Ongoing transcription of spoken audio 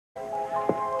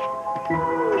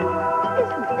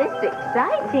this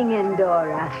exciting,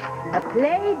 Endora? A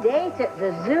play date at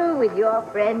the zoo with your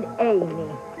friend Amy.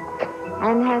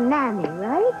 And her nanny,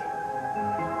 right?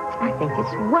 I think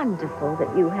it's wonderful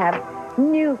that you have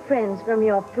new friends from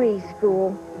your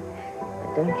preschool.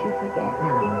 But don't you forget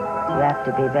now, you have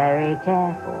to be very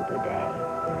careful today.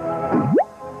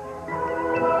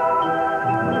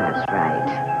 That's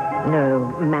right.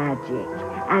 No magic.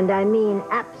 And I mean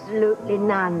absolutely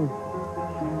none.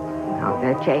 Can't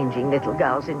go changing little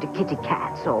girls into kitty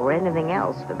cats or anything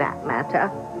else for that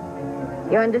matter.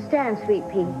 You understand, Sweet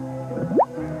Pea?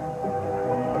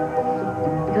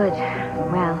 Good.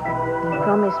 Well, you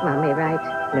promise Mummy, right?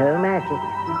 No magic.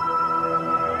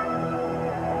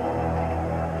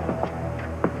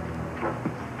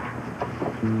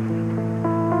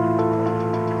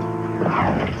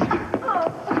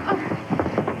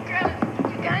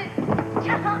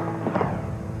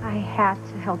 I had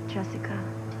to help Jessica.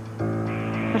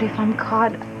 But if I'm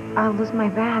caught, I'll lose my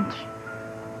badge.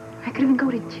 I could even go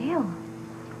to jail.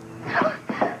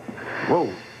 Whoa.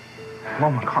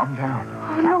 Mama, calm down.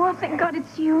 Oh, no, thank God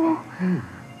it's you. Hey,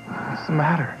 what's the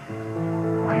matter?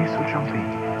 Why are you so jumpy?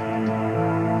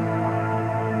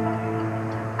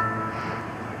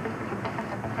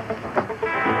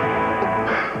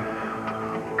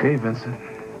 Okay, Vincent.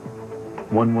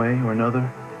 One way or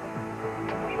another,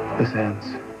 this ends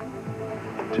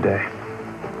today.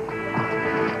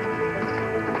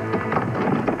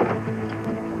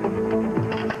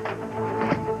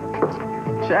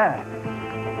 Chad,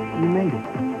 you made it.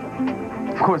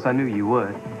 Of course, I knew you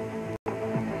would.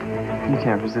 You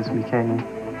can't resist me, can you?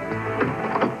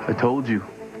 I told you.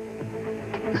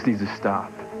 This needs to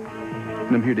stop.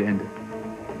 And I'm here to end it.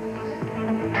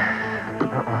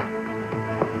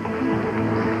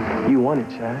 You want it,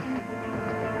 Chad.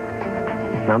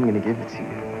 And I'm gonna give it to you.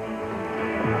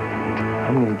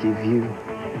 I'm gonna give you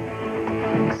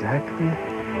exactly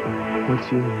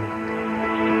what you need.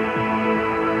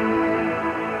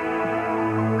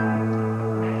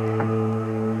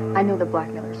 I know the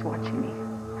blackmailer's watching me.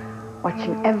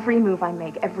 Watching every move I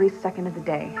make, every second of the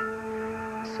day.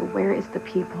 So where is the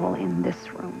peephole in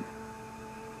this room?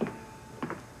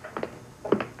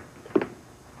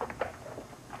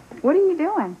 What are you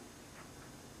doing?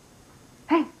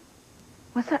 Hey,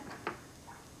 what's up?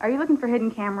 Are you looking for hidden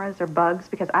cameras or bugs?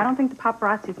 Because I don't think the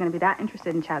paparazzi is going to be that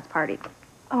interested in Chad's party.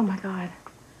 Oh, my God.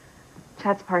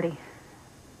 Chad's party.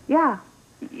 Yeah.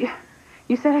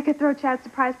 You said I could throw Chad's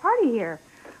surprise party here.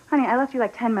 Honey, I left you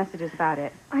like 10 messages about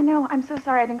it. I know. I'm so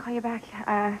sorry I didn't call you back.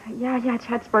 Yeah,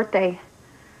 Chad's birthday.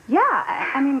 Yeah,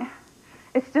 I mean,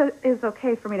 it still is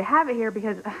okay for me to have it here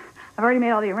because I've already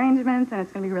made all the arrangements and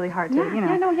it's going to be really hard to, you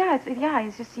know.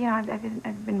 It's just, you know,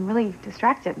 I've been really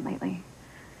distracted lately.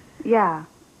 Yeah,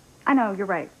 I know, you're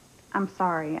right. I'm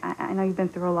sorry. I know you've been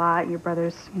through a lot. Your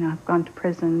brothers, you know, have gone to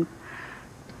prison.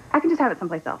 I can just have it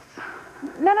someplace else.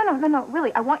 No,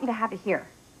 really, I want you to have it here.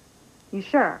 You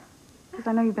sure? Because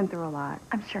I know you've been through a lot.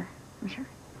 I'm sure.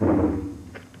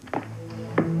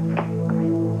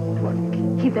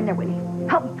 He's in there, Whitney.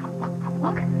 Help me.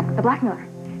 Look. The blackmailer.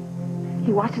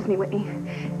 He watches me, Whitney.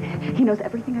 He knows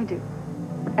everything I do.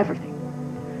 Everything.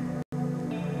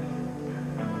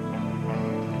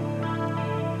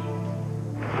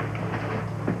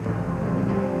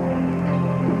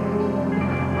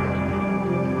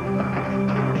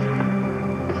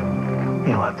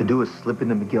 All I have to do is slip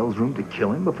into Miguel's room to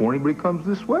kill him before anybody comes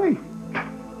this way.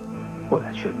 Well,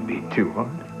 that shouldn't be too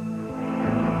hard.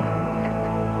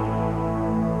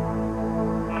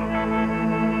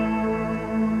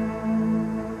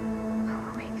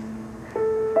 Louise,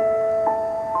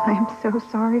 I am so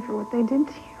sorry for what they did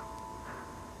to you.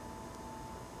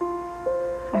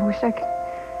 I wish I could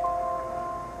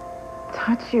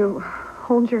touch you,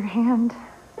 hold your hand.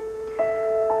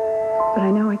 But I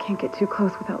know I can't get too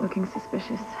close without looking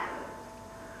suspicious.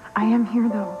 I am here,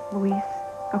 though, Louise,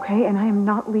 okay? And I am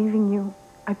not leaving you.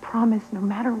 I promise, no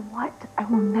matter what, I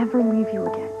will never leave you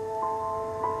again.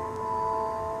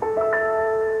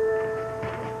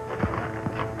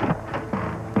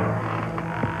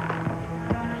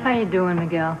 How you doing,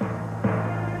 Miguel?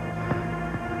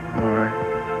 All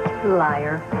right.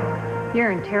 Liar.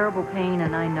 You're in terrible pain,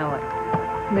 and I know it.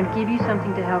 I'm going to give you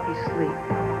something to help you sleep.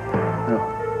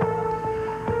 No.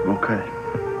 I'm okay.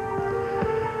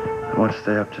 I want to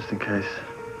stay up just in case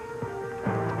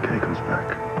Kay comes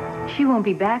back. She won't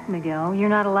be back, Miguel. You're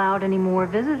not allowed any more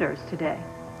visitors today.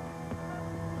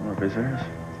 More visitors?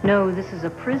 No, this is a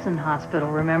prison hospital,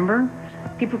 remember?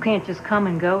 People can't just come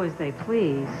and go as they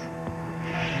please.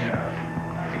 Yeah.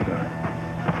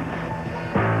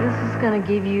 This is going to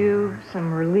give you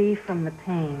some relief from the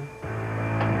pain.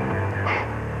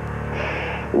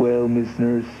 Well, Miss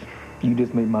Nurse, you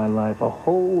just made my life a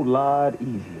whole lot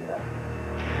easier.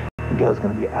 Miguel's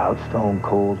gonna be out stone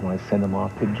cold when I send him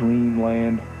off to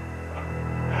Dreamland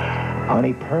on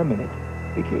a permanent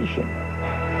vacation.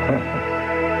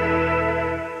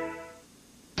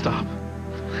 Stop.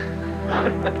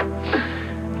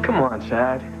 Come on,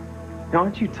 Chad.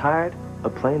 Aren't you tired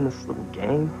of playing this little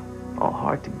game? All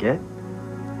hard to get?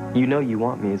 You know you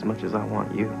want me as much as I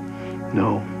want you.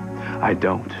 No, I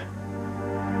don't.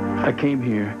 I came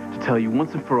here to tell you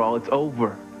once and for all, it's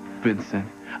over, Vincent.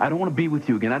 I don't want to be with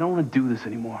you again. I don't want to do this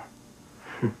anymore.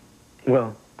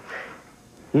 Well,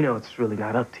 you know it's really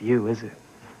not up to you, is it?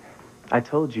 I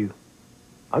told you,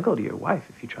 I'll go to your wife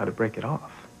if you try to break it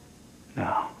off.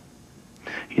 No,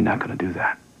 you're not going to do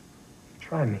that.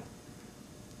 Try me.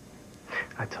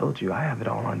 I told you I have it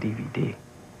all on DVD.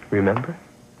 Remember?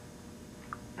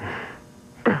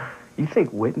 You think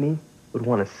Whitney would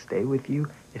want to stay with you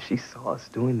if she saw us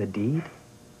doing the deed?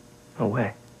 No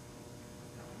way.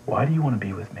 Why do you want to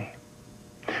be with me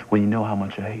when you know how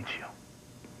much I hate you?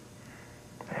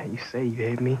 Yeah, you say you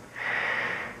hate me,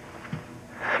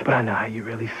 but I know how you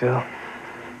really feel.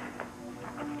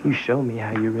 You show me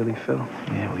how you really feel.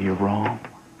 Yeah, well, you're wrong.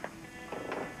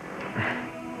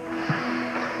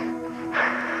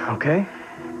 Okay?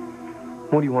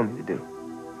 What do you want me to do?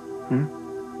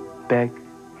 Beg?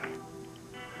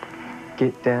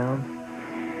 Get down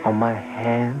on my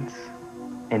hands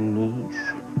and knees?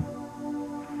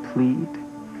 Plead?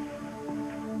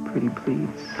 Pretty please?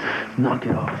 Knock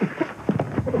it off.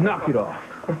 Knock it off.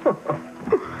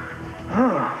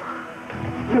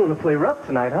 You want to play rough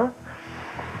tonight, huh?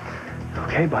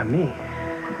 Okay, by me.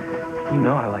 You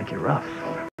know I like it rough.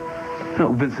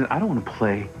 No, Vincent, I don't want to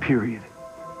play, period.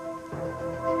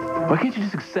 Why can't you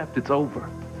just accept it's over?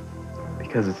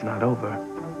 Because it's not over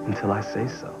until I say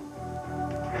so.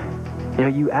 You know,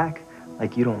 you act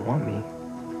like you don't want me,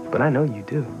 but I know you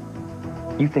do.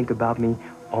 You think about me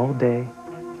all day,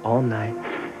 all night,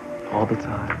 all the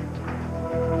time.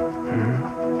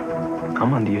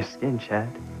 I'm under your skin, Chad,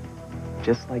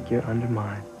 just like you're under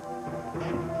mine.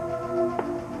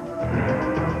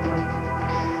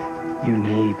 You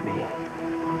need me.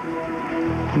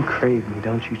 You crave me,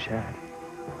 don't you, Chad?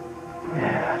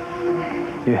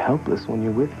 Yeah. You're helpless when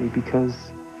you're with me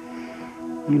because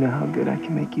you know how good I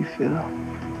can make you feel.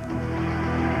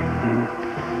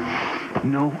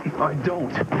 No, I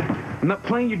don't. I'm not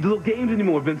playing your little games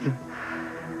anymore, Vincent.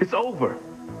 It's over.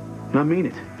 And I mean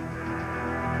it.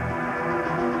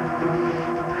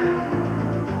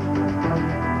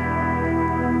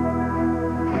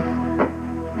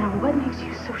 Now, what makes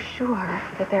you so sure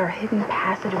that there are hidden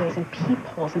passageways and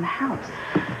peepholes in the house?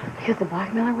 Because the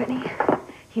blackmailer, Whitney,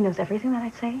 he knows everything that I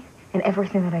say and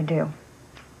everything that I do.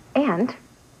 And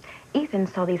Ethan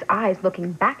saw these eyes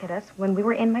looking back at us when we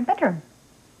were in my bedroom.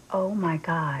 Oh, my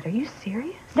God. Are you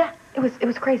serious? Yeah, it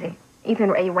was crazy.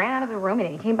 Ethan, he ran out of the room and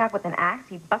he came back with an axe.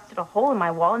 He busted a hole in my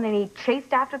wall and then he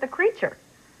chased after the creature.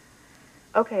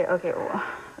 Okay.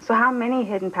 So how many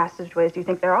hidden passageways do you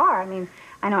think there are? I mean,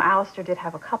 I know Alistair did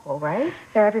have a couple, right?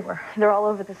 They're everywhere. They're all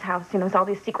over this house. You know, there's all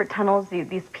these secret tunnels,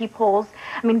 these peepholes.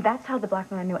 I mean, that's how the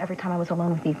blackmailer knew every time I was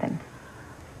alone with Ethan.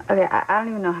 Okay, I don't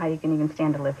even know how you can even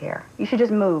stand to live here. You should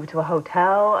just move to a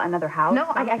hotel, another house. No,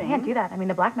 I can't do that. I mean,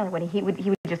 the blackmailer, Whitney, he would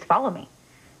just follow me.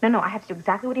 No, I have to do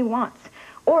exactly what he wants.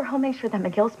 Or he'll make sure that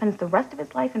Miguel spends the rest of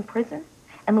his life in prison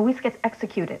and Luis gets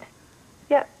executed.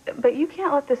 Yeah, but you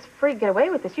can't let this freak get away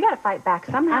with this. You got to fight back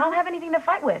somehow. I don't have anything to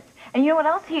fight with. And you know what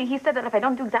else? He said that if I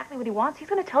don't do exactly what he wants, he's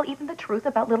going to tell Ethan the truth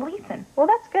about little Ethan. Well,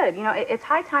 that's good. You know, it's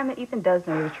high time that Ethan does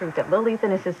know the truth, that little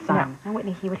Ethan is his son. No,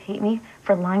 Whitney, he would hate me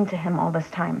for lying to him all this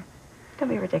time. Don't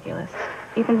be ridiculous.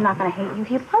 Ethan's not going to hate you.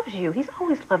 He loves you. He's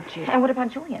always loved you. And what about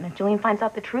Julian? If Julian finds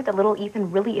out the truth that little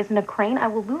Ethan really isn't a crane, I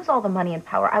will lose all the money and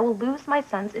power. I will lose my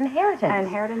son's inheritance. An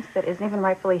inheritance that isn't even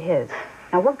rightfully his.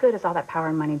 Now, what good has all that power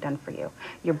and money done for you?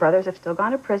 Your brothers have still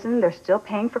gone to prison. They're still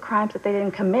paying for crimes that they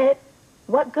didn't commit.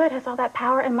 What good has all that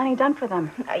power and money done for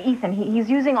them? Ethan, he's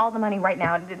using all the money right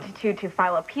now to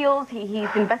file appeals. He's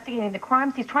investigating the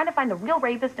crimes. He's trying to find the real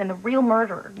rapist and the real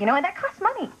murderer, you know, and that costs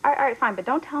money. All right, fine, but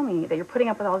don't tell me that you're putting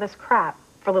up with all this crap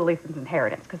for little Ethan's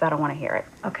inheritance, because I don't want to hear it.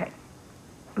 Okay.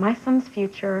 My son's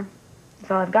future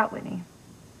is all I've got, Whitney.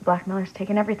 The blackmailer's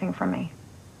taken everything from me.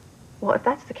 Well, if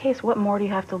that's the case, what more do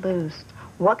you have to lose?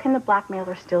 What can the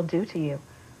blackmailer still do to you?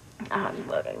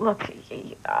 Look,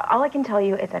 all I can tell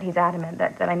you is that he's adamant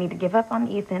that I need to give up on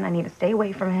Ethan. I need to stay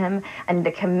away from him. I need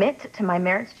to commit to my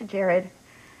marriage to Jared.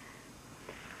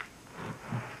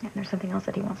 And there's something else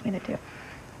that he wants me to do.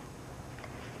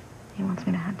 He wants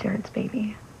me to have Jared's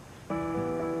baby.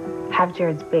 Have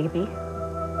Jared's baby?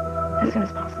 As soon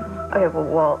as possible. Okay,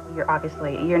 well, you're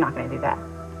not going to do that.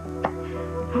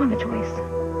 I want a choice.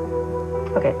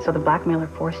 Okay, so the blackmailer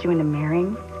forced you into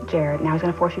marrying Jared. Now he's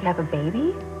going to force you to have a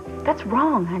baby? That's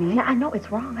wrong, honey. Yeah, I know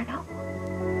it's wrong. I know.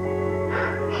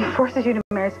 He forces you to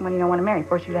marry someone you don't want to marry.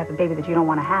 Forces you to have a baby that you don't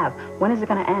want to have. When is it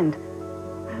going to end?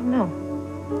 I don't know.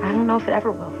 I don't know if it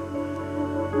ever will.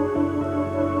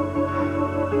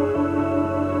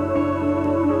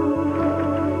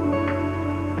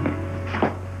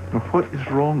 Now, what is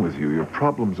wrong with you? Your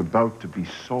problem's about to be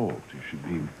solved. You should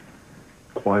be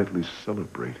quietly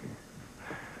celebrating.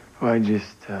 Well, I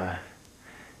just,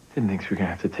 didn't think we were gonna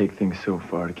have to take things so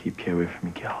far to keep Kay away from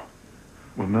Miguel.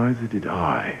 Well, neither did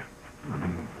I. I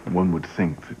mean, one would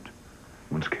think that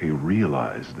once Kay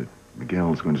realized that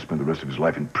Miguel is going to spend the rest of his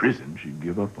life in prison, she'd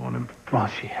give up on him. Well,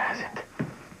 she hasn't.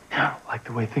 No, like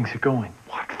the way things are going.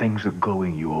 What? Things are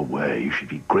going your way. You should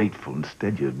be grateful.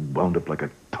 Instead, you're wound up like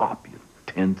a top. You're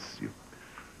tense.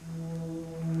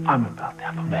 I'm about to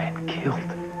have a man killed.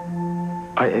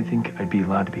 I think I'd be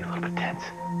allowed to be a little bit tense.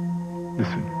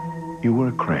 Listen, you were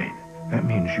a Crane. That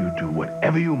means you do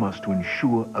whatever you must to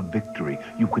ensure a victory.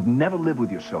 You could never live with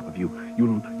yourself if you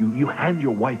hand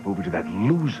your wife over to that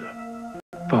loser.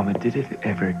 Father, did it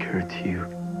ever occur to you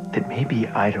that maybe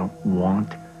I don't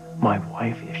want my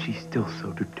wife if she's still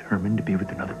so determined to be with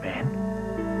another man?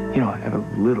 You know, I have a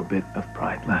little bit of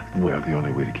pride left. Well, the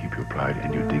only way to keep your pride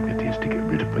and your dignity is to get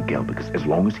rid of Miguel, because as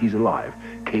long as he's alive,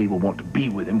 Kay will want to be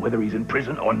with him whether he's in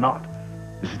prison or not.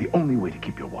 This is the only way to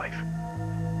keep your wife.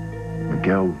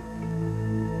 Miguel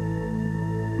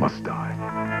must die.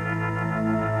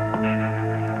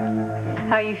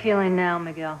 How are you feeling now,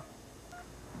 Miguel?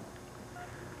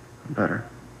 Better.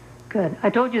 Good. I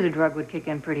told you the drug would kick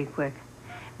in pretty quick.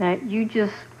 Now, you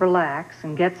just relax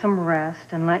and get some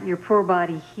rest and let your poor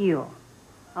body heal.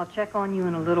 I'll check on you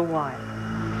in a little while.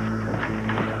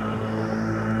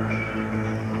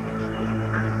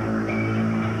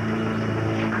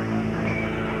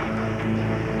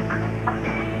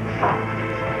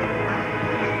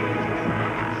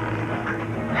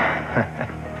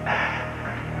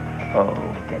 Oh,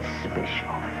 that's special.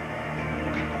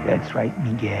 That's right,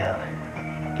 Miguel.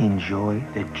 Enjoy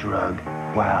the drug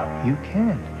while you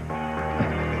can.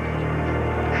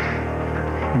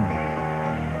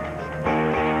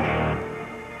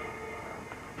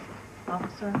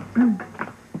 Officer,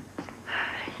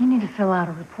 you need to fill out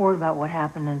a report about what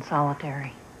happened in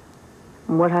solitary.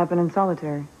 What happened in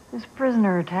solitary? This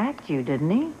prisoner attacked you, didn't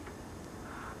he?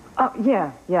 Oh,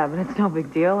 yeah, but it's no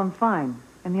big deal. I'm fine.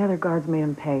 And the other guards made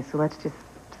him pay, so let's just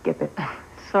skip it.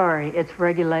 Sorry, it's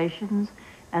regulations,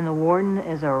 and the warden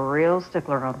is a real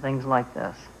stickler on things like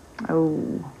this.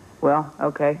 Oh, well,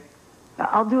 okay.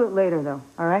 I'll do it later, though,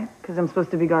 all right? Because I'm supposed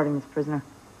to be guarding this prisoner.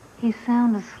 He's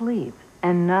sound asleep,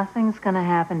 and nothing's going to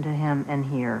happen to him in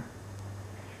here.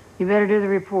 You better do the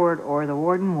report, or the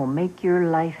warden will make your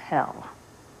life hell.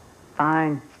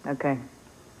 Fine, okay.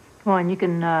 Come on, you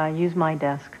can use my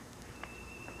desk.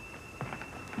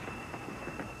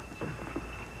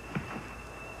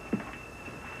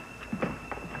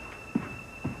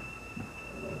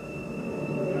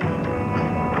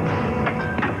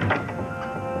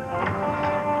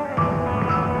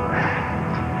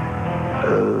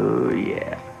 Oh,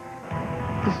 yeah.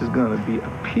 This is gonna be a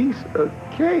piece of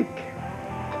cake.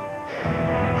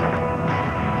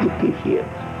 Look at him.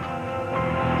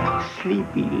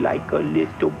 Sleepy like a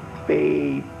little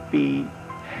baby.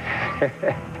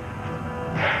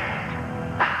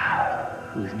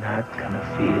 Who's not gonna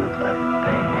feel a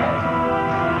thing?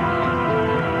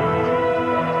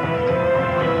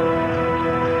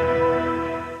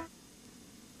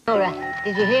 Nora,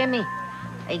 did you hear me?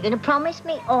 Are you going to promise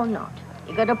me or not?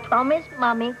 You're going to promise,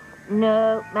 Mummy,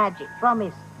 no magic.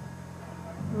 Promise.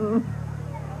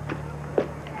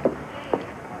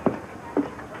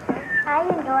 Hi,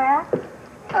 Endora.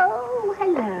 Oh,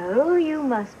 hello. You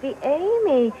must be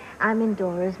Amy. I'm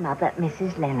Endora's mother,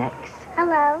 Mrs. Lennox.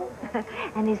 Hello.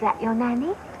 And is that your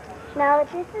nanny? No,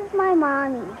 this is my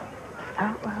mommy.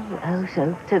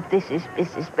 So this is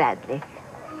Mrs. Bradley.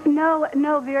 No,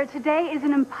 Vera, today is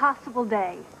an impossible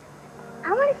day.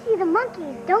 I want to see the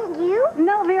monkeys, don't you?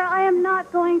 No, Vera, I am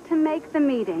not going to make the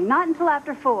meeting. Not until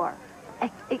after 4.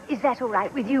 Is that all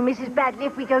right with you, Mrs. Bradley,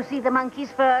 if we go see the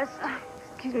monkeys first?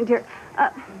 Excuse me, dear.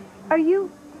 Are you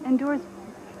Endora's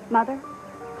mother?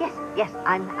 Yes,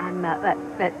 I'm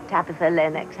Tabitha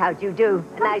Lennox. How do you do?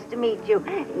 Nice to meet you.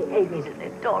 Amy's an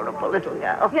adorable little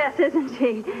girl. Yes, isn't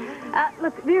she?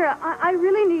 Look, Vera, I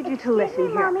really need you to listen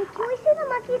here. Mommy, can we see the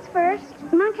monkeys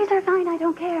first? Monkeys are fine, I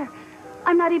don't care.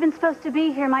 I'm not even supposed to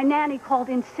be here. My nanny called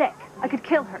in sick. I could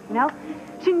kill her, you know?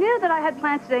 She knew that I had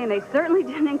plans today, and they certainly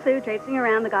didn't include traipsing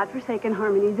around the godforsaken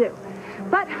Harmony Zoo.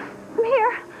 But I'm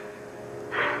here.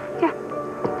 Yeah.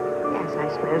 Yes, I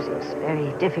suppose it's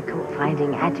very difficult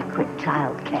finding adequate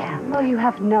childcare. Well, you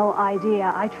have no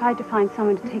idea. I tried to find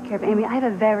someone to take care of Amy. I have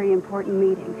a very important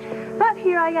meeting. But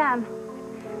here I am.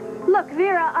 Look,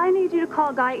 Vera, I need you to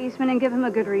call Guy Eastman and give him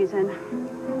a good reason.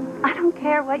 I don't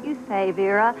care what you say,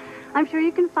 Vera. I'm sure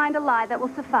you can find a lie that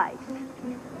will suffice.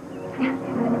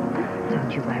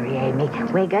 Don't you worry, Amy.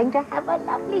 We're going to have a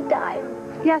lovely time.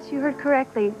 Yes, you heard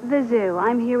correctly. The zoo.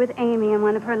 I'm here with Amy and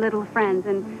one of her little friends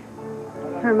and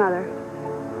her mother.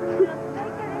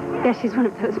 Yes, she's one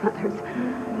of those mothers.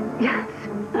 Yes.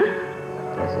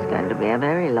 This is going to be a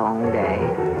very long day.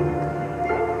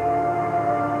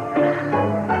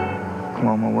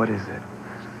 Paloma, what is it?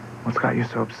 What's got you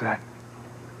so upset?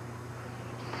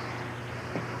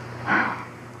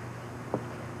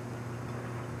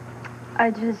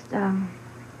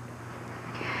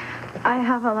 I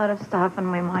have a lot of stuff on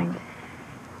my mind.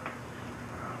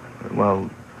 Well,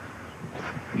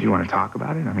 do you want to talk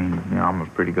about it? I mean, you know, I'm a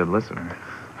pretty good listener.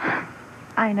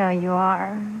 I know you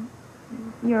are.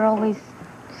 You're always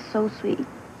so sweet.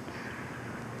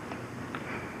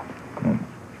 Well,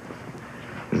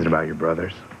 is it about your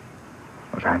brothers?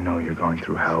 Look, I know you're going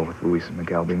through hell with Luis and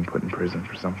Miguel being put in prison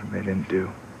for something they didn't do.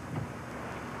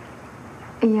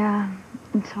 Yeah,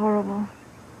 it's horrible.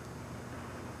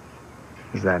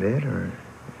 Is that it, or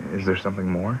is there something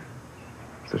more?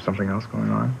 Is there something else going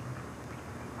on?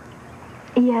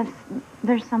 Yes,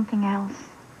 there's something else.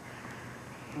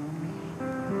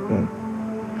 Well,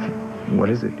 what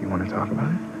is it? Do you want to talk about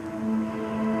it?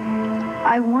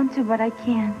 I want to, but I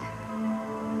can't.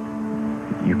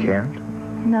 You can't?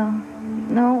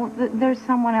 No, there's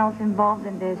someone else involved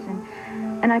in this,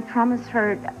 and I promised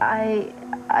her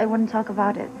I wouldn't talk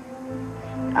about it.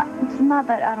 It's not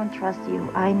that I don't trust you.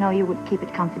 I know you would keep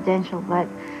it confidential, but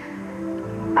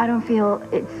I don't feel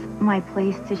it's my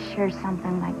place to share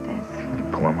something like this.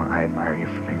 Paloma, I admire you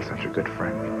for being such a good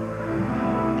friend.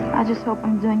 I just hope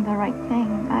I'm doing the right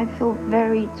thing. I feel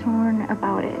very torn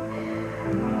about it.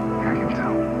 I can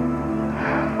tell.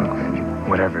 Look, baby,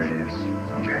 whatever it is,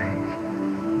 okay?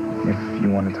 If you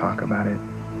want to talk about it,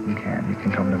 you can. You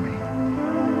can come to me.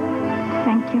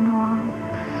 Thank you, Noah.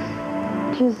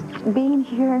 Just being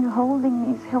here and holding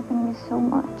me is helping me so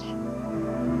much.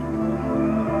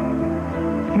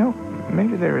 You know,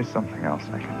 maybe there is something else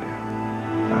I can do.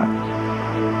 I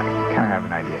kind of have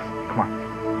an idea. Come on.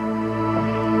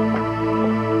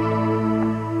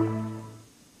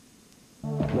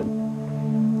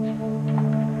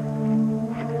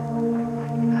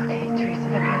 Okay, Teresa,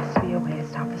 there has to be a way to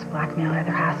stop this blackmailer.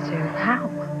 There has to. How?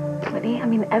 Whitney, I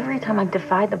mean, every time I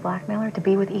defied the blackmailer to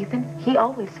be with Ethan, he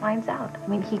always finds out. I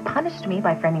mean, he punished me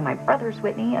by framing my brothers,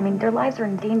 Whitney. I mean, their lives are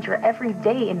in danger every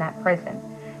day in that prison.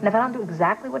 And if I don't do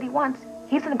exactly what he wants,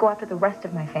 he's going to go after the rest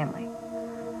of my family.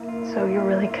 So you're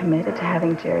really committed to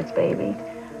having Jared's baby?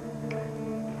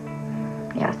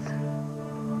 Yes.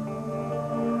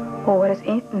 Well, what does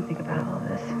Ethan think about all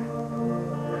this?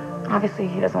 Obviously,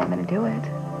 he doesn't want me to do it.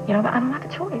 You know, but I don't have a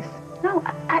choice. No,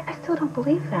 I still don't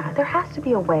believe that. There has to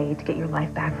be a way to get your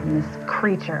life back from this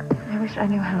creature. I wish I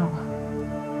knew how.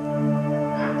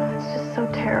 It's just so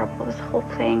terrible, this whole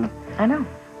thing. I know.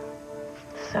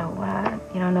 So,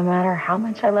 you know, no matter how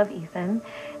much I love Ethan,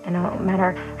 and no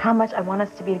matter how much I want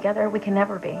us to be together, we can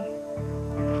never be.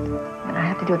 And I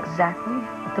have to do exactly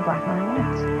what the blackmailer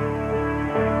wants.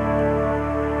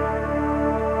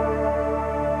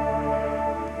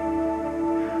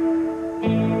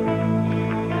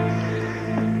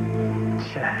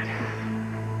 Chad,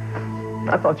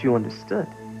 I thought you understood.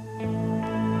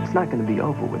 It's not going to be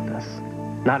over with us.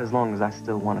 Not as long as I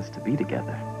still want us to be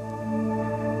together.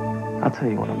 I'll tell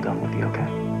you when I'm done with you, okay?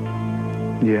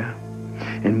 Yeah?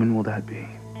 And when will that be?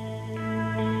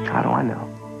 How do I know?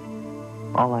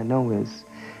 All I know is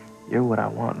you're what I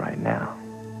want right now.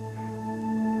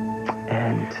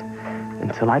 And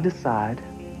until I decide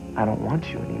I don't want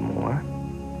you anymore,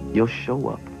 you'll show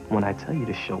up when I tell you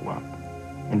to show up.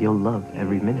 And you'll love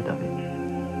every minute of it.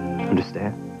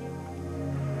 Understand?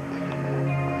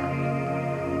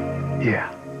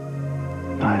 Yeah.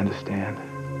 I understand.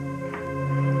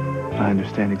 I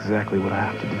understand exactly what I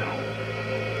have to do.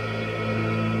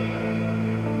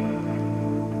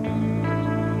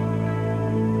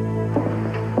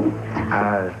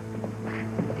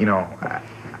 You know,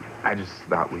 I just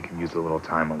thought we could use a little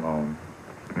time alone.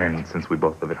 And since we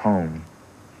both live at home,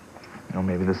 you know,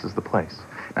 maybe this is the place.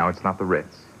 Now, it's not the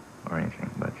Ritz or anything,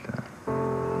 but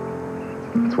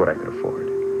it's what I could afford.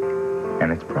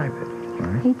 And it's private, all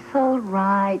right? It's all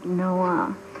right,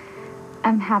 Noah.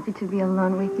 I'm happy to be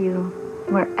alone with you,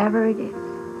 wherever it is.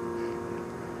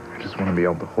 I just want to be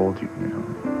able to hold you, you know,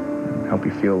 and help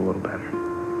you feel a little better.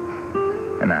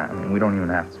 And I mean, we don't even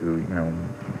have to, you know,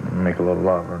 make a little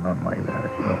love or nothing like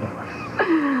that, you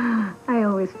know. I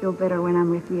always feel better when I'm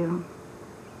with you.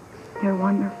 You're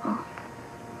wonderful.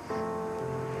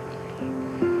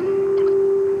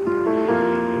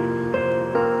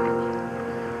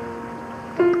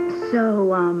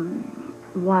 So,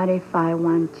 what if I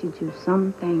want to do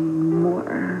something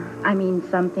more? I mean,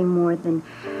 something more than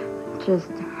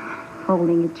just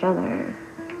holding each other.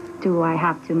 Do I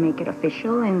have to make it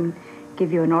official and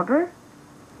give you an order?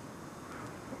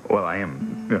 Well, I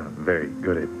am, you know, very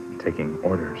good at taking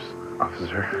orders,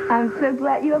 officer. I'm so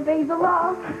glad you obeyed the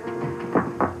law.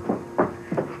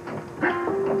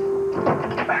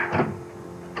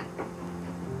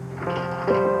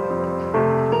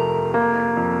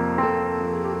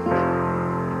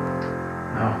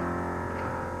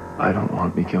 I don't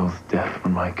want Miguel's death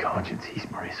on my conscience. He's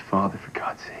Maria's father, for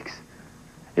God's sakes.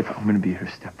 If I'm going to be her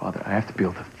stepfather, I have to be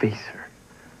able to face her.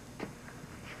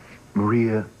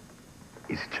 Maria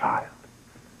is a child.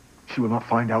 She will not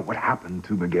find out what happened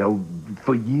to Miguel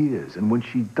for years. And when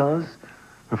she does,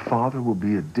 her father will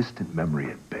be a distant memory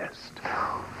at best.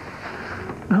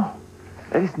 No,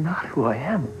 that is not who I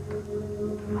am.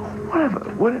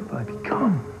 What have I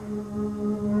become?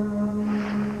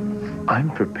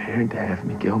 I'm prepared to have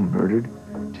Miguel murdered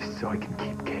just so I can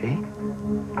keep Kay?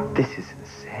 This is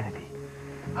insanity.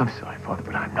 I'm sorry, Father,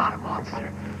 but I'm not a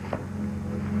monster.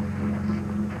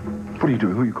 What are you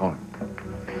doing? Who are you calling?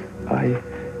 I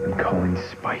am calling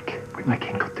Spike. I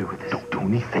can't go through with this. Don't do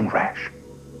anything rash.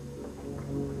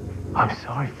 I'm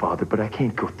sorry, Father, but I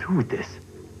can't go through with this.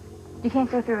 You can't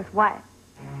go through with what?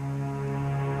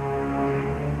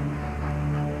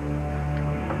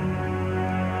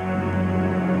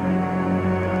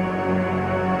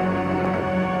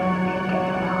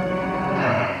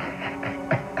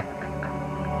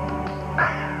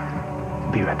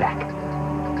 Be right back.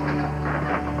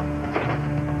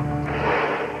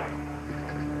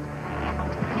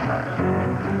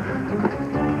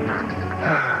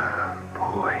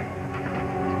 Boy.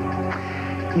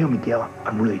 You know, Miguel,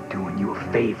 I'm really doing you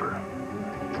a favor.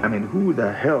 I mean, who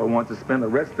the hell wants to spend the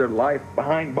rest of their life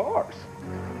behind bars?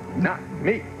 Not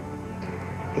me.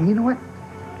 And you know what?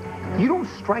 You don't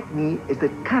strike me as the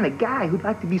kind of guy who'd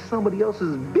like to be somebody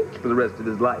else's bitch for the rest of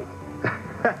his life.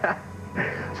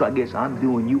 So I guess I'm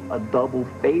doing you a double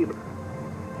favor.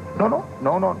 No.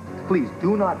 Please,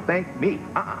 do not thank me.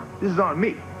 This is on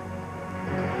me.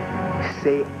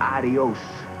 Say adios,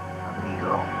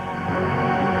 amigo.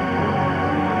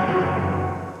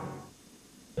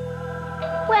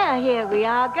 Well, here we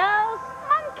are, girls.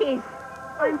 Monkeys.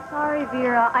 I'm sorry,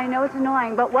 Vera. I know it's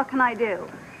annoying, but what can I do?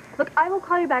 Look, I will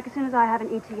call you back as soon as I have an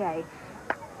ETA.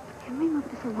 Can we move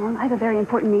this along? I have a very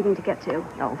important meeting to get to.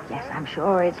 Oh, yes, I'm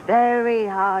sure it's very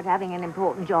hard having an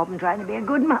important job and trying to be a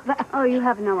good mother. Oh, you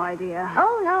have no idea.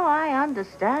 Oh, no, I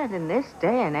understand in this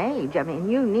day and age. I mean,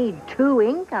 you need 2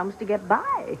 incomes to get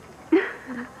by. No,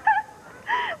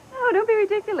 don't be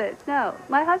ridiculous. No,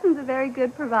 my husband's a very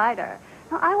good provider.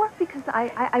 No, I work because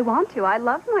I want to. I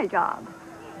love my job.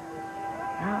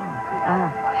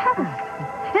 Yes.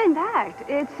 In fact,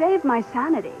 it saved my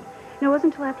sanity. You know, it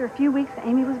wasn't until after a few weeks that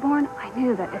Amy was born, I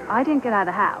knew that if I didn't get out of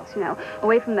the house, you know,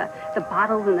 away from the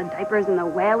bottles and the diapers and the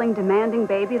wailing, demanding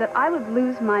baby, that I would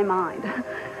lose my mind.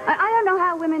 I don't know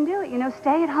how women do it, you know,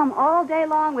 stay at home all day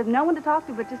long with no one to talk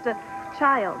to but just a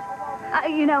child.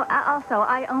 You know, also,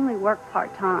 I only work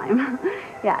part-time.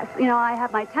 Yes, you know, I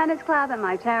have my tennis club and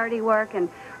my charity work, and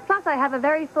plus I have a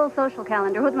very full social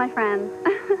calendar with my friends.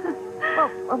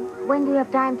 Well, when do you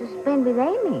have time to spend with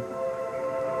Amy?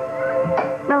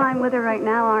 Well, I'm with her right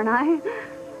now, aren't I?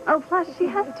 Oh, plus, she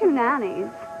has 2 nannies,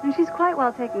 and she's quite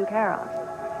well taken care of.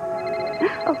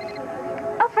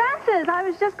 Oh, Francis, I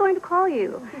was just going to call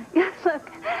you. Yes,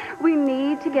 look, we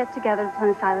need to get together to plan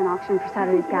a silent auction for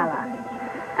Saturday's gala.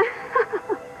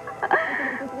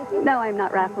 No, I'm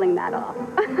not raffling that off.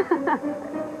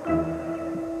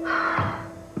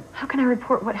 How can I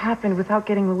report what happened without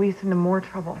getting Luis into more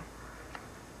trouble?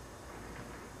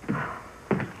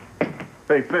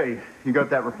 Hey, Faye, you got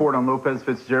that report on Lopez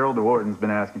Fitzgerald? The warden's been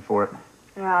asking for it.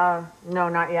 No,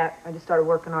 not yet. I just started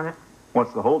working on it.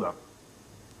 What's the holdup?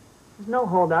 There's no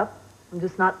holdup. I'm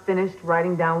just not finished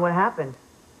writing down what happened.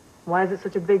 Why is it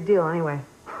such a big deal, anyway?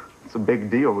 It's a big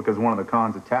deal because one of the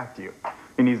cons attacked you.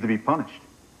 He needs to be punished.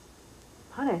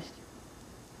 Punished?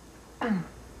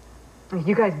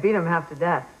 You guys beat him half to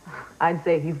death. I'd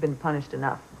say he's been punished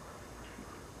enough.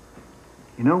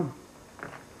 You know,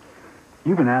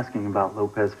 You've been asking about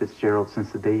Lopez Fitzgerald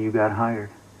since the day you got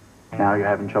hired. Now you're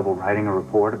having trouble writing a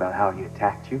report about how he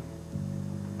attacked you?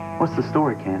 What's the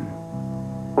story, Ken?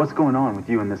 What's going on with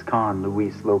you and this con,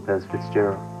 Luis Lopez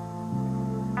Fitzgerald?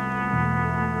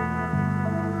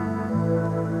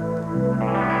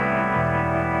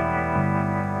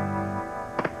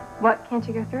 What can't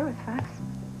you go through with, Fox?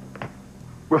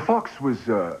 Well, Fox was,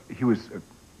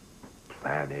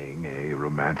 planning a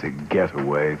romantic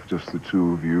getaway, just the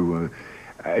two of you.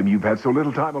 And you've had so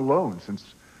little time alone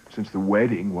since the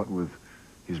wedding, what with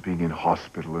his being in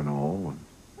hospital and all.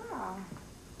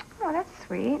 Oh, that's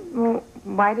sweet. Well,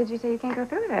 why did you say you can't go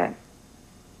through with it?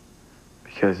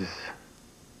 Because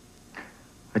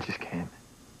I just can't.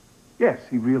 Yes,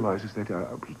 he realizes that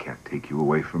he can't take you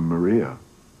away from Maria.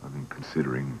 I mean,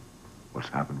 considering what's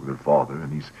happened with her father,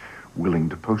 and he's willing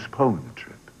to postpone the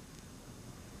trip.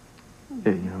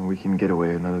 Yeah, you know, we can get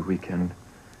away another weekend.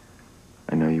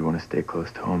 I know you want to stay close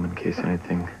to home in case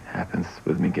anything happens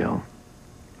with Miguel.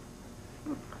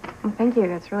 Well, thank you.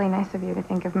 That's really nice of you to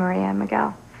think of Maria and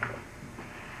Miguel.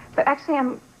 But actually,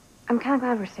 I'm kind of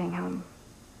glad we're staying home.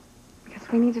 Because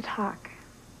we need to talk.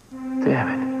 Damn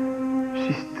it.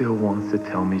 She still wants to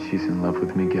tell me she's in love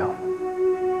with Miguel.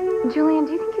 Julian,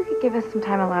 do you think you could give us some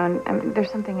time alone?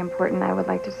 There's something important I would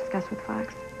like to discuss with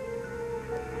Fox.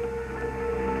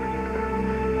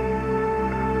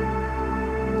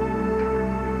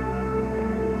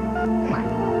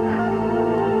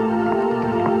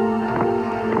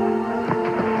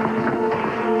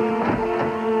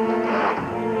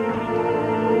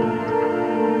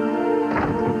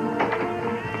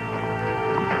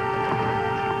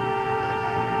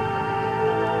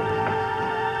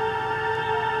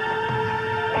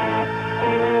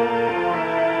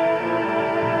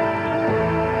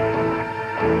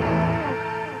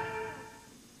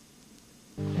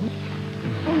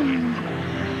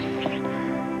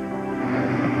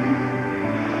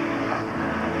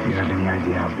 You have any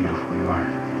idea how beautiful you are?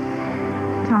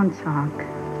 Don't talk.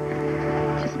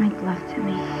 Just make love to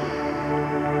me.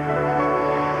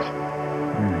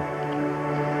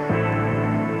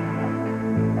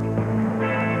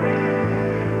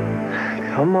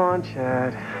 Come on,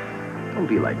 Chad. Don't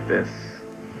be like this.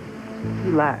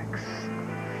 Relax.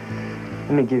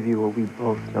 Let me give you what we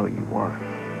both know you want.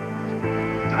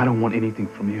 I don't want anything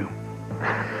from you.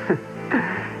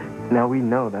 Now we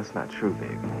know that's not true,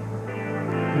 baby.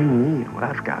 You need what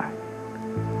I've got.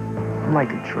 I'm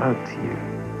like a drug to you.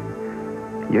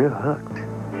 You're hooked,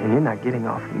 and you're not getting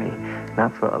off of me.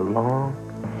 Not for a long,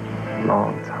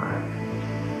 long time.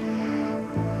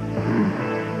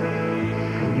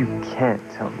 You can't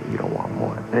tell me you don't want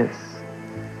more of this.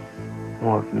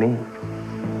 More of me.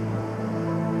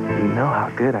 You know how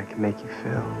good I can make you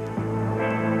feel.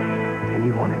 And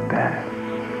you want it bad,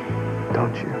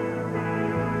 don't you?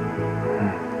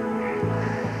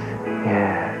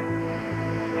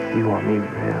 Yeah, you want me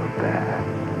real bad.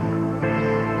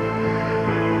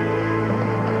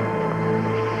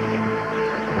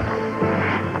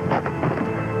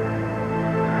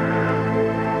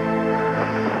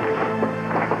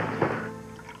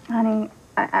 Honey,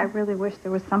 I really wish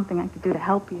there was something I could do to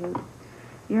help you.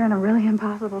 You're in a really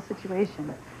impossible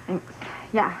situation.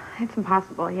 Yeah, it's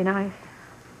impossible, you know. I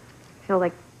feel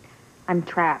like I'm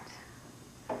trapped.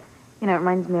 You know, it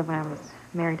reminds me of when I was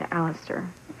married to Alistair.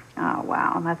 Oh,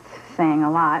 wow, that's saying a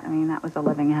lot. I mean, that was a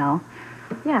living hell.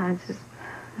 Yeah, it's just,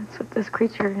 that's what this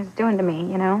creature is doing to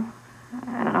me, you know?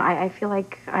 I don't know, I feel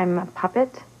like I'm a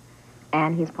puppet,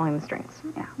 and he's pulling the strings.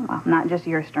 Yeah, well, not just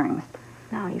your strings.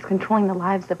 No, he's controlling the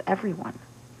lives of everyone.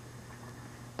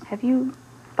 Have you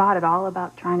thought at all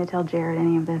about trying to tell Jared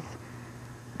any of this?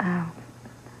 Oh,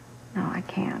 no, I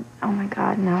can't. Oh, my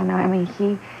God, no. I mean,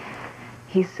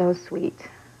 he's so sweet,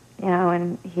 you know,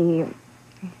 and he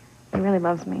really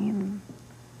loves me, and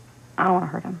I don't want to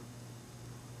hurt him.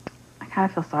 I kind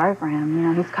of feel sorry for him. You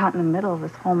know, he's caught in the middle of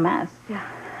this whole mess. Yeah,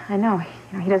 I know.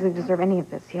 You know, he doesn't deserve any of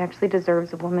this. He actually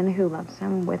deserves a woman who loves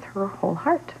him with her whole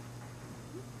heart.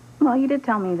 Well, you did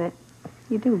tell me that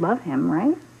you do love him,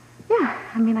 right? Yeah,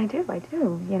 I mean, I do.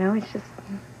 You know, it's just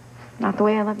not the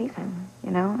way I love Ethan,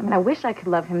 you know? I mean, I wish I could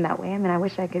love him that way. I mean, I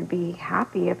wish I could be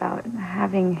happy about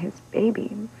having his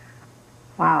baby.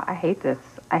 Wow, I hate this.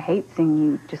 I hate seeing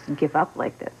you just give up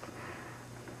like this.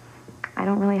 I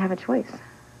don't really have a choice,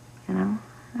 you know?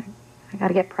 I got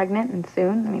to get pregnant, and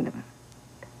soon. I mean, the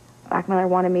blackmailer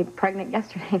wanted me pregnant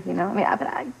yesterday, you know? I mean,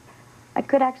 but I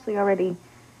could actually already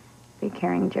be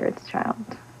carrying Jared's child.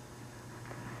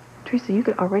 Teresa, you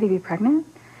could already be pregnant?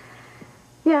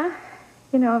 Yeah.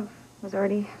 You know, I was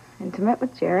already intimate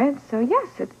with Jared, so yes,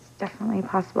 it's definitely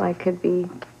possible I could be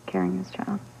carrying his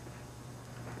child.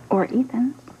 Or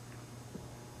Ethan's.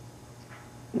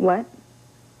 What?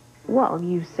 Well,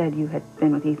 you said you had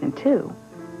been with Ethan, too.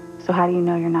 So how do you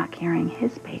know you're not carrying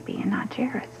his baby and not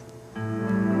Jared's?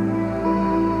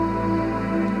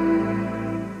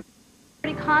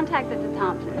 Already contacted the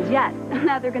Thompsons, yes.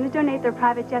 Now they're going to donate their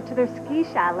private jet to their ski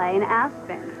chalet in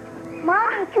Aspen.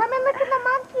 Mommy, come and look at the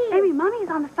monkey. Amy, Mommy's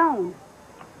on the phone.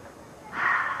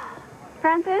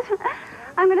 Francis,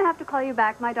 I'm going to have to call you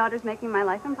back. My daughter's making my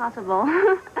life impossible.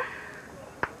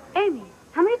 Amy,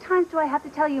 how many times do I have to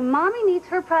tell you Mommy needs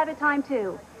her private time,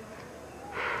 too?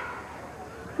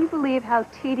 Can you believe how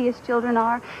tedious children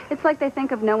are? It's like they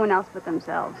think of no one else but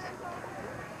themselves.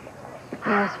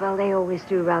 Yes, well, they always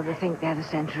do rather think they're the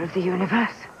center of the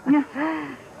universe.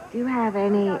 Yeah. Do you have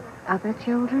any other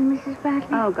children, Mrs. Bradley?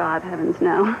 Oh, God, heavens,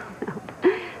 no.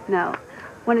 No.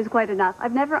 One is quite enough.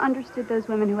 I've never understood those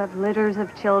women who have litters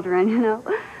of children, you know?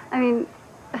 I mean,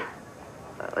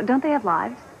 don't they have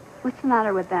lives? What's the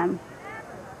matter with them?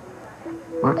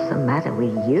 What's the matter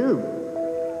with you?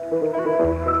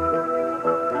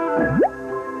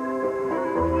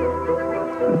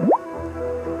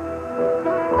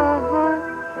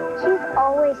 She's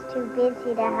always too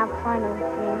busy to have fun with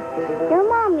me. Your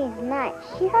mommy's nice.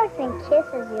 She hugs and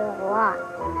kisses you a lot.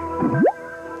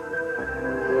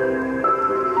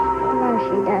 No,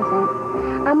 she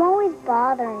doesn't. I'm always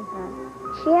bothering her.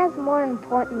 She has more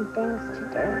important things to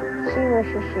do. She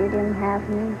wishes she didn't have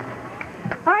me.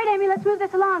 All right, Amy, let's move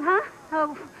this along, huh?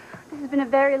 Oh, this has been a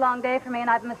very long day for me, and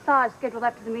I have a massage scheduled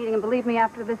after the meeting, and believe me,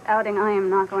 after this outing, I am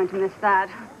not going to miss that.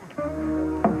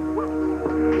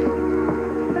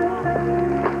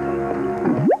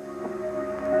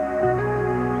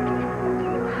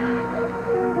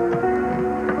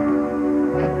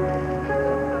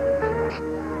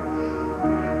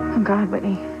 Oh, God,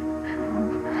 Whitney.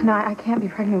 No, I can't be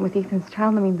pregnant with Ethan's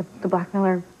child. I mean, the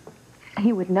blackmailer,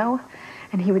 he would know,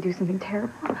 and he would do something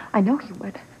terrible. I know he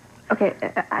would. Okay,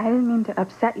 I didn't mean to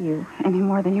upset you any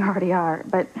more than you already are,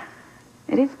 but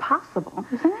it is possible,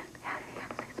 isn't it? Yeah,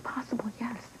 it's possible,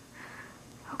 yes.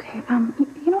 Okay,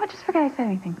 you know what? Just forget I said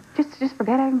anything. Just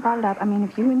forget I even brought it up. I mean,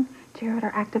 if you and Jared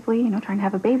are actively, trying to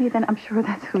have a baby, then I'm sure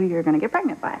that's who you're going to get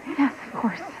pregnant by. Yes, of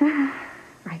course.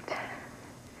 Right.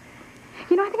 I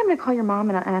think I'm going to call your mom,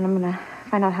 and I'm going to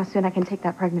find out how soon I can take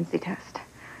that pregnancy test.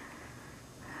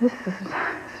 This is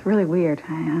really weird.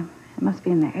 It must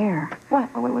be in the air. What?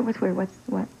 Oh, wait, what's weird?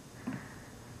 What?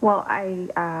 Well,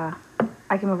 I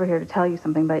came over here to tell you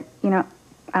something, but, I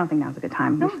don't think now's a good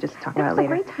time. No, we should just talk about it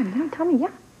later. It's a great time. Tell me,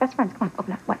 yeah. Best friends, come on,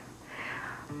 open up. What?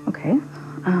 Okay.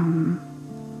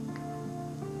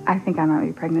 I think I might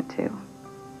be pregnant, too.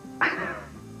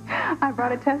 I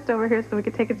brought a test over here so we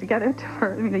could take it together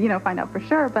to find out for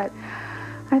sure, but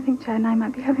I think Chad and I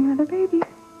might be having another baby.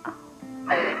 Oh.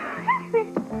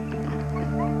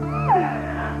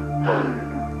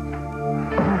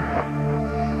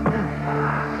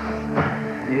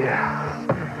 Yeah.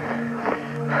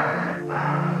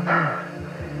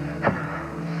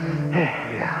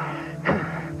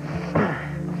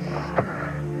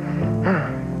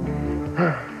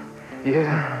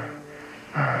 Yeah.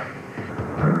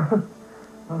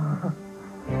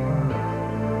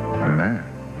 Man,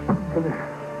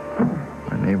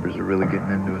 my neighbors are really getting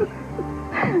into it.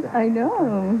 I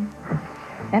know.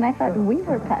 And I thought we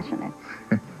were passionate.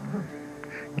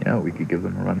 Yeah, we could give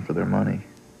them a run for their money.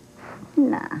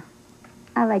 Nah.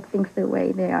 I like things the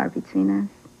way they are between us.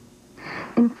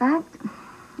 In fact,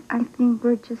 I think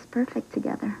we're just perfect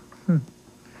together.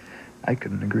 I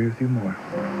couldn't agree with you more.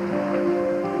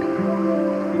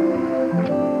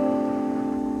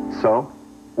 So,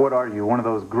 what are you, one of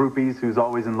those groupies who's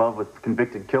always in love with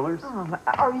convicted killers? Oh,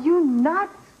 are you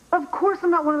nuts? Of course I'm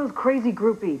not one of those crazy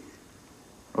groupies.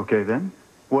 Okay, then.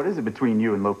 What is it between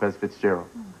you and Lopez Fitzgerald?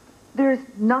 There's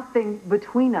nothing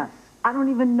between us. I don't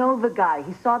even know the guy.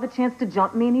 He saw the chance to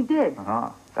jump me, and he did.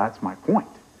 That's my point.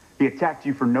 He attacked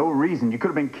you for no reason. You could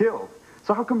have been killed.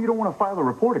 So how come you don't want to file a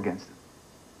report against him?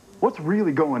 What's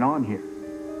really going on here?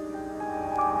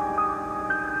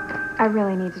 I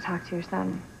really need to talk to your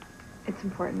son. It's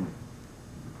important.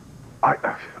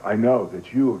 I know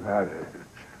that you have had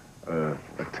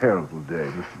a terrible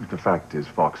day. The fact is,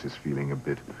 Fox is feeling a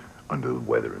bit under the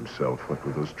weather himself, what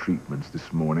with those treatments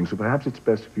this morning. So perhaps it's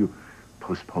best if you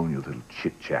postpone your little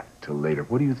chit-chat till later.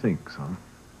 What do you think, son?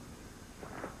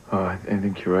 Oh, I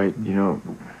think you're right.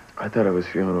 I thought I was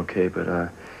feeling okay, but,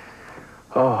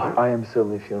 I am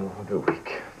suddenly feeling a bit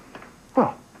weak.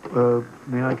 Well,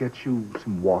 may I get you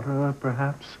some water,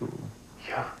 perhaps? Or...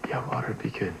 Yeah, water would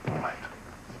be good. All right.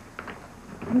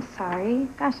 I'm sorry.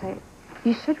 Gosh,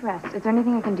 you should rest. Is there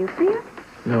anything I can do for you?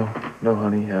 No,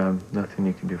 honey. Nothing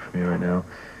you can do for me right now.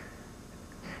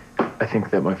 I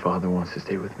think that my father wants to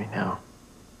stay with me now.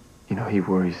 You know, he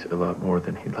worries a lot more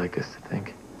than he'd like us to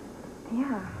think.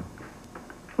 Yeah.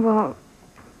 Well,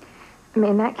 I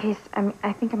mean, in that case,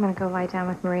 I think I'm going to go lie down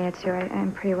with Maria, too.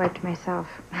 I'm pretty wiped myself.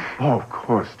 Oh, of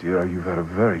course, dear. You've had a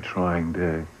very trying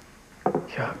day.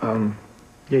 Yeah,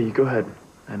 yeah, you go ahead,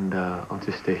 and I'll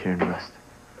just stay here and rest.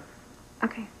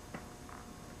 Okay.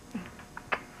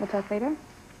 We'll talk later?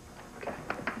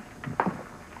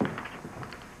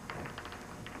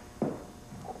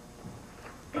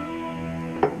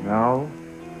 Now,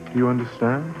 you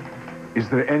understand? Is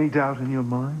there any doubt in your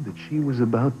mind that she was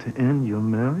about to end your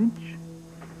marriage?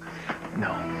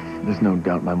 No, there's no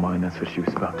doubt in my mind that's what she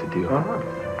was about to do.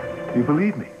 You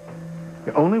believe me?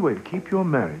 The only way to keep your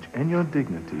marriage and your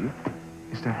dignity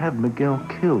is to have Miguel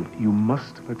killed. You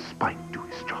must let Spike do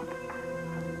his job.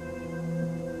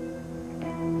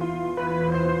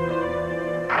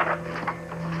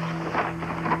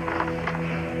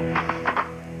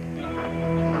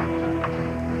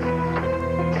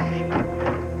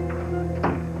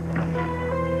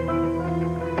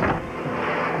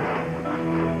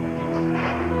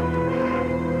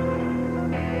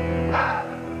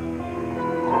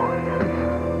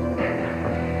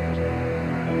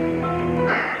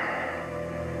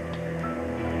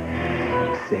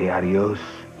 Say adios,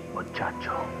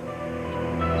 muchacho.